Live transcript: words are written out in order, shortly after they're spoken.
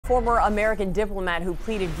former American diplomat who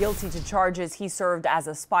pleaded guilty to charges he served as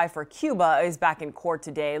a spy for Cuba is back in court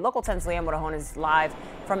today. Local 10's Leanne Morejon is live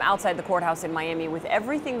from outside the courthouse in Miami with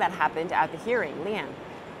everything that happened at the hearing. Leanne.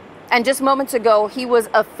 And just moments ago, he was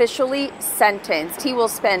officially sentenced. He will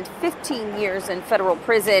spend 15 years in federal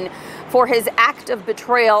prison for his act of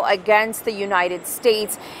betrayal against the United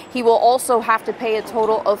States. He will also have to pay a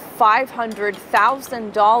total of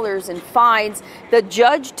 $500,000 in fines. The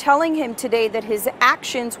judge telling him today that his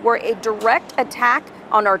actions were a direct attack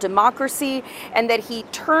on our democracy and that he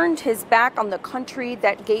turned his back on the country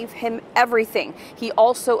that gave him everything. He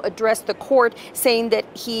also addressed the court saying that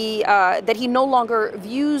he no longer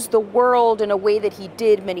views the world in a way that he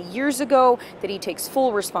did many years ago, that he takes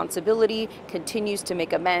full responsibility, continues to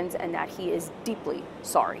make amends, and that he is deeply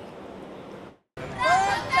sorry.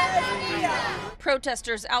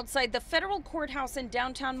 Protesters outside the federal courthouse in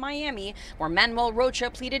downtown Miami, where Manuel Rocha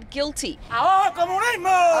pleaded guilty.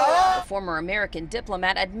 The former American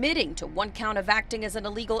diplomat admitting to one count of acting as an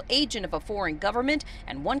illegal agent of a foreign government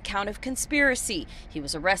and one count of conspiracy. He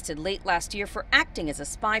was arrested late last year for acting as a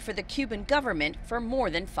spy for the Cuban government for more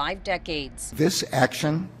than 5 decades. This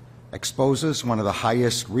action exposes one of the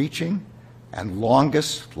highest reaching and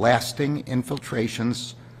longest lasting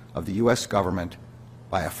infiltrations of the U.S. government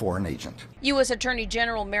by a foreign agent. U.S. Attorney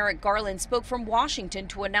General Merrick Garland spoke from Washington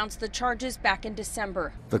to announce the charges back in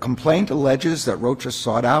December. The complaint alleges that Rocha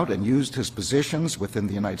sought out and used his positions within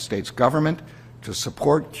the United States government to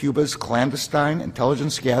support Cuba's clandestine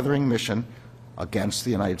intelligence gathering mission against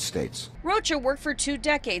the United States. Rocha worked for 2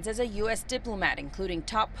 decades as a U.S. diplomat, including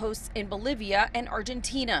top posts in Bolivia and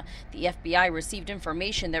Argentina. The FBI received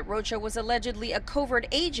information that Rocha was allegedly a covert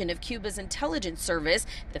agent of Cuba's intelligence service.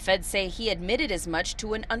 The feds say he admitted as much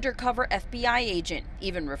to an undercover FBI agent,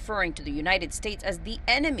 even referring to the United States as the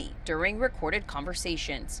enemy during recorded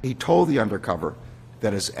conversations. He told the undercover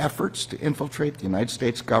that his efforts to infiltrate the United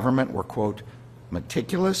States government were, quote,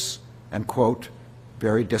 meticulous and, quote,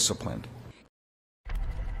 very disciplined.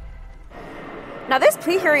 Now, this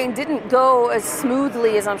plea hearing didn't go as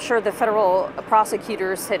smoothly as I'm sure the federal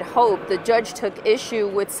prosecutors had hoped. The judge took issue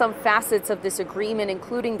with some facets of this agreement,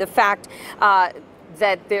 including the fact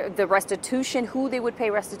that the restitution, who they would pay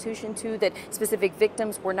restitution to, that specific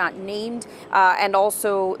victims were not named. And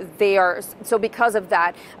also so because of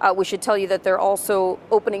that, we should tell you that they're also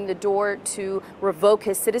opening the door to revoke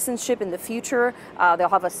his citizenship in the future. They'll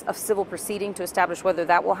have a civil proceeding to establish whether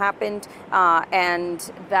that will happen, and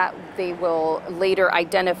that they will later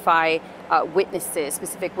identify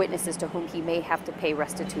specific witnesses to whom he may have to pay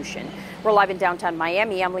restitution. We're live in downtown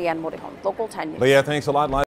Miami. I'm Leanne Morejon, Local 10 News. Leah, thanks a lot.